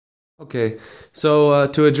Okay, so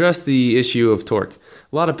to address the issue of torque,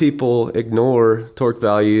 a lot of people ignore torque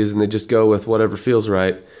values and they just go with whatever feels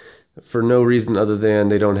right for no reason other than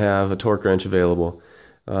they don't have a torque wrench available.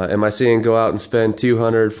 Am I saying go out and spend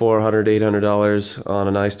 $200, $400, $800 on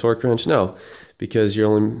a nice torque wrench? No, because you're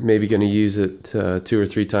only maybe going to use it 2 or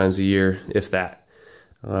 3 times a year, if that.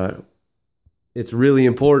 Uh, it's really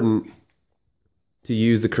important to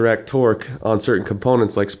use the correct torque on certain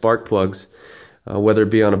components like spark plugs, whether it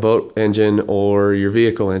be on a boat engine or your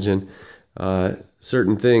vehicle engine.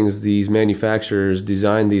 Certain things, these manufacturers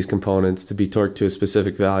design these components to be torqued to a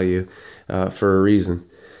specific value for a reason.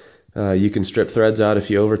 You can strip threads out if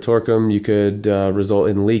you over torque them. You could result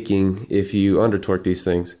in leaking if you under torque these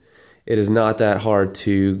things. It is not that hard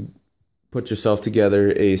to put yourself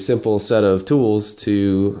together a simple set of tools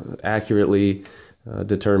to accurately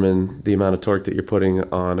determine the amount of torque that you're putting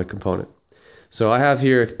on a component. So I have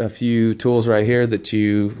here a few tools right here that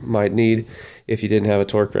you might need if you didn't have a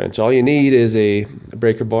torque wrench. All you need is a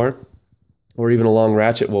breaker bar, or even a long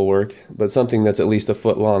ratchet will work, but something that's at least a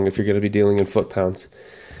foot long if you're going to be dealing in foot-pounds.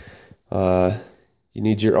 You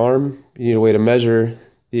need your arm. You need a way to measure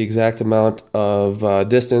the exact amount of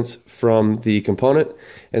distance from the component,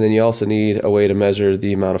 and then you also need a way to measure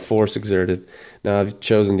the amount of force exerted. Now I've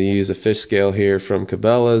chosen to use a fish scale here from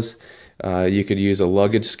Cabela's. You could use a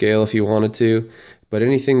luggage scale if you wanted to, but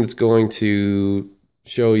anything that's going to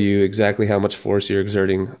show you exactly how much force you're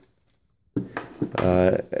exerting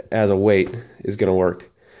as a weight is going to work.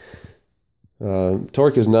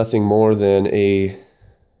 Torque is nothing more than a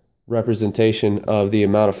representation of the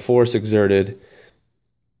amount of force exerted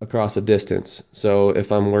across a distance. So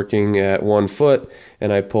if I'm working at 1 foot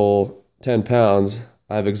and I pull 10 pounds,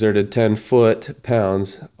 I've exerted 10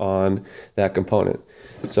 foot-pounds on that component.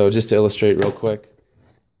 So just to illustrate real quick,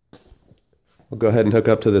 I'll go ahead and hook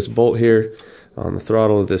up to this bolt here on the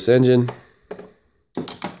throttle of this engine.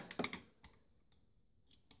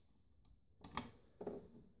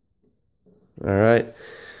 Alright,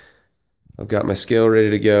 I've got my scale ready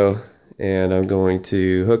to go, and I'm going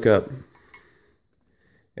to hook up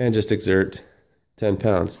and just exert 10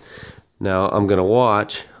 pounds. Now I'm going to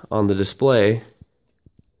watch on the display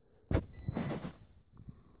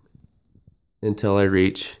until I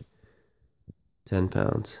reach 10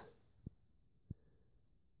 pounds.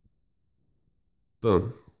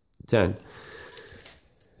 Boom, 10.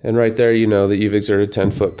 And right there you know that you've exerted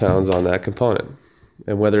 10 foot-pounds on that component.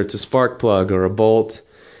 And whether it's a spark plug or a bolt,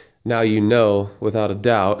 now you know without a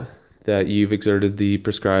doubt that you've exerted the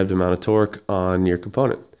prescribed amount of torque on your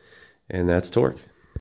component. And that's torque.